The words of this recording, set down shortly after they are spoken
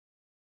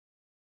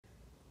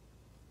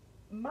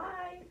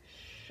My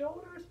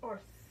shoulders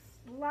are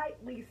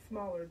slightly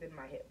smaller than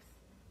my hips.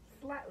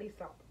 Slightly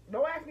smaller.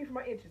 Don't ask me for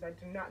my inches. I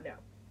do not know.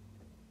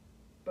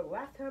 But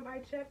last time I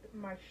checked,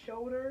 my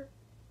shoulder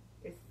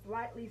is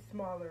slightly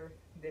smaller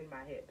than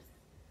my hips.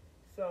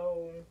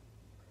 So,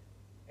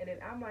 and then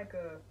I'm like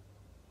a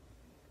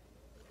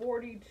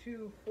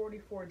 42,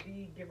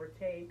 44D, give or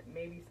take,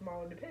 maybe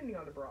smaller, depending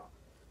on the bra.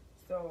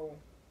 So,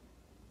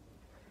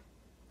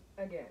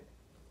 again,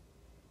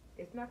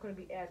 it's not going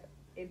to be as,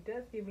 it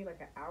does give me like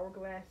an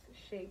hourglass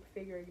shaped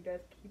figure. It does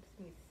keeps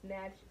me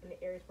snatched in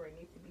the areas where it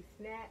needs to be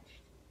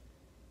snatched.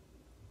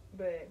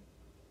 But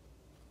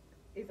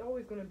it's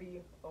always going to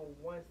be a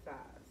one size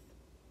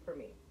for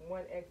me.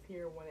 1X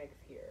here, 1X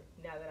here.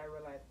 Now that I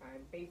realize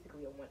I'm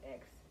basically a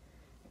 1X,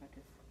 I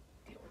just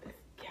deal with this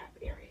gap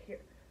area here.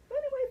 But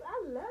anyways,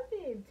 I love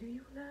it. Do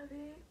you love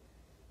it?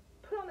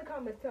 Put on the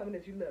comments, tell me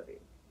that you love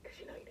it. Because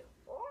you know you do.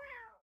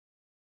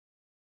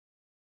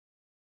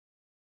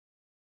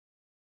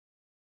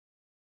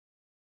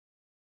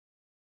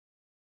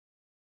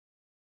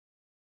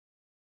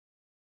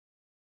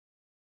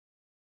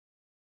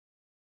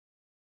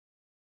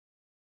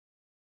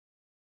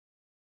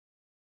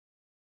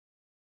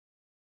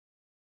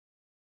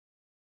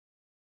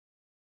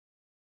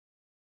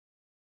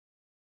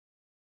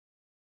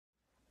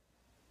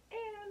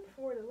 And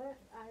for the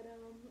last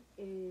item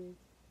is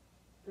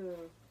the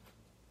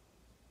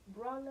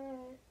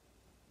bralette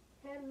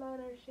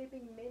headliner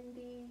shaping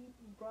Mindy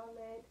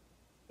bralette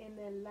in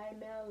the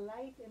Limel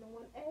Light in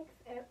 1X,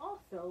 and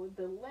also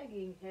the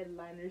legging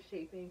headliner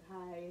shaping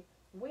high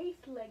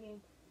waist legging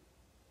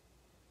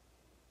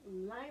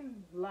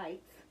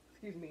Limelight,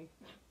 excuse me,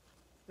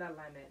 not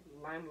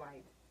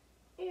Limelight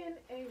in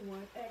a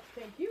 1X.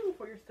 Thank you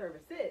for your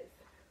services.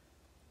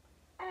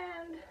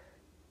 And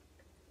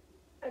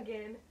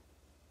again,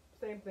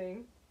 same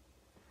thing.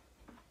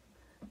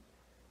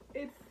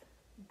 It's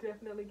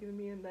definitely giving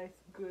me a nice,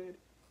 good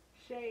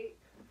shape.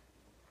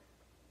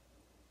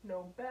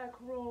 No back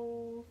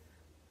rolls.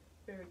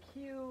 Very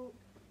cute.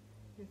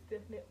 It's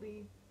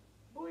definitely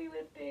booty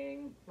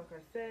lifting. Like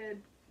I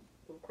said,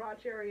 little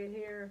crotch area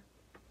here.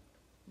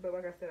 But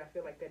like I said, I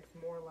feel like that's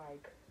more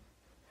like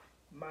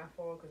my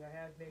fault because I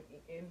have been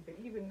eating. But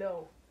even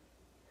though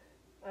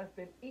I've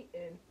been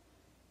eating,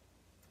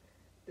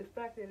 the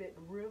fact that it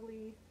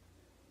really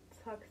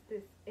tucks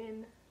this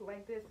in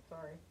like this,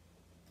 sorry,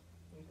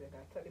 you think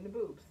I tuck in the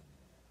boobs,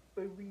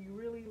 but we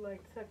really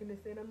like tucking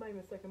this in. I'm not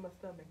even sucking my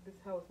stomach. This is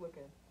how it's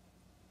looking,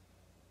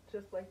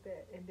 just like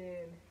that. And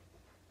then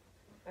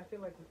I feel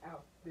like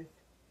without this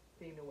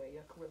being away,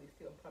 y'all can really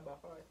see what I'm talking about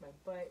as far as my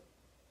butt.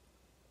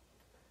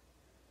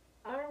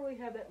 I don't really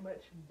have that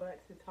much butt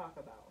to talk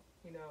about,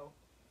 you know.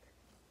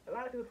 A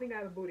lot of people think I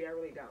have a booty. I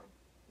really don't.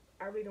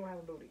 I really don't have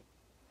a booty.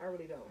 I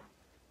really don't.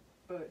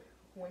 But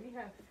when you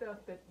have stuff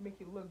that make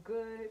you look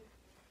good,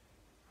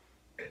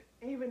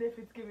 even if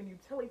it's giving you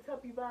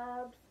Teletubby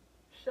vibes,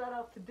 shout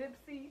out to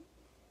Dipsy,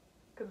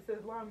 because it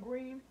says lime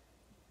green,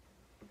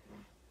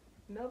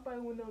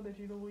 nobody will know that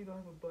you really don't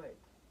have a butt.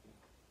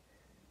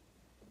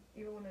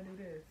 Even when I do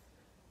this.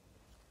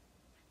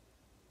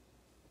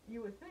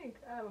 You would think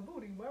I have a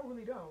booty, but I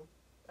really don't.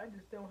 I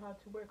just don't know how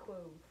to wear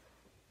clothes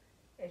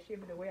and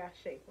shape it the way I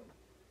shape them.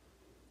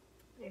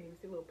 And you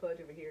see a little pudge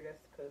over here,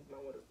 that's because my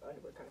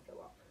underwear kind of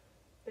fell off.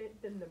 But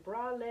then the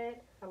bralette,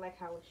 I like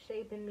how it's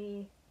shaping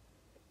me.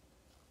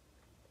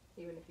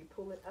 Even if you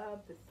pull it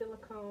up, the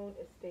silicone,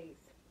 it stays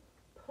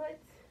put.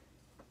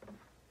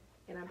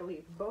 And I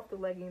believe both the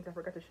leggings, I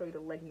forgot to show you the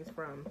leggings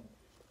from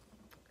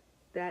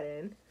that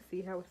end.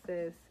 See how it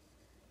says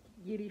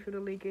Yitty for the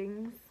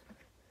leggings?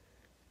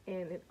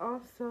 And it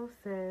also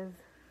says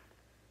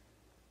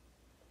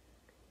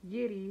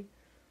Yitty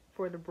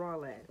for the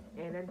bralette.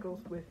 And that goes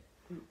with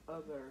the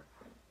other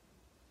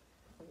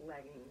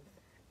leggings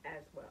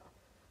as well.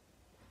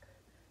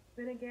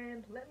 Then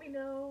again, let me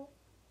know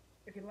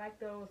if you like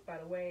those. By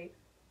the way,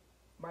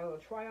 my little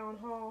try-on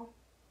haul,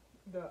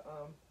 the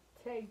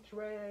tank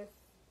dress,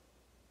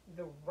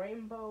 the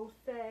rainbow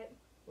set,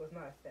 was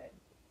not a set,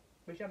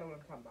 but y'all know what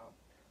I'm talking about.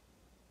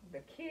 The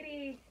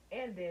kitty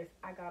and this,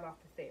 I got off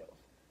the sales.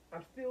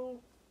 I'm still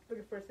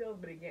looking for sales,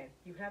 but again,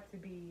 you have to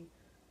be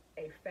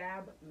a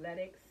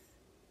Fabletics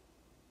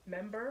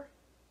member,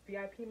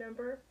 VIP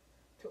member,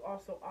 to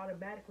also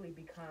automatically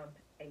become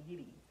a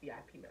Yitty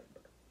VIP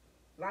member.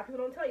 A lot of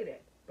people don't tell you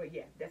that, but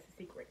yeah, that's the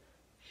secret.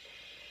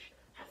 Shh,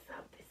 I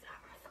subbed this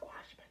out my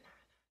squash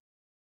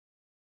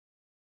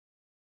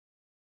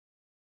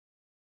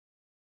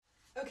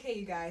banana. Okay,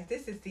 you guys,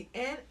 this is the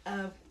end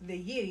of the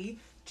Yitty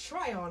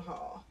try-on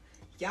haul.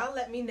 Y'all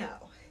let me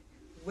know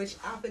which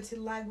outfits you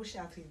like, which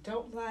outfits you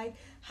don't like,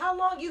 how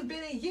long you've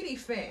been a Yitty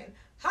fan,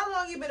 how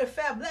long you've been a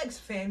Fabletics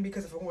fan,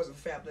 because if it wasn't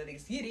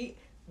Fabletics Yitty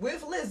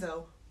with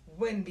Lizzo,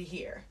 wouldn't be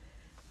here.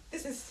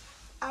 This is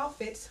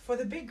outfits for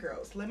the big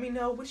girls. Let me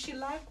know what you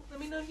like, let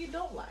me know if you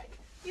don't like.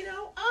 You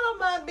know, I don't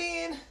mind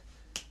being,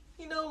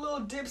 you know, a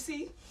little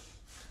dipsy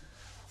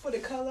for the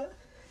color.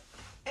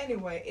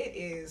 Anyway, it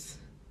is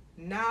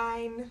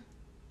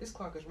this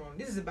clock is wrong.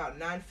 This is about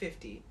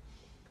 9:50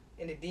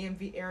 in the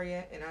DMV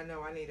area, and I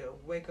know I need to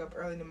wake up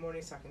early in the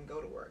morning so I can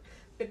go to work.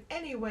 But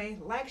anyway,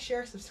 like,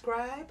 share,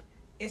 subscribe,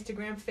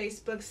 Instagram,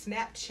 Facebook,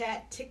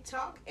 Snapchat,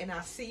 TikTok, and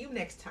I'll see you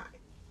next time.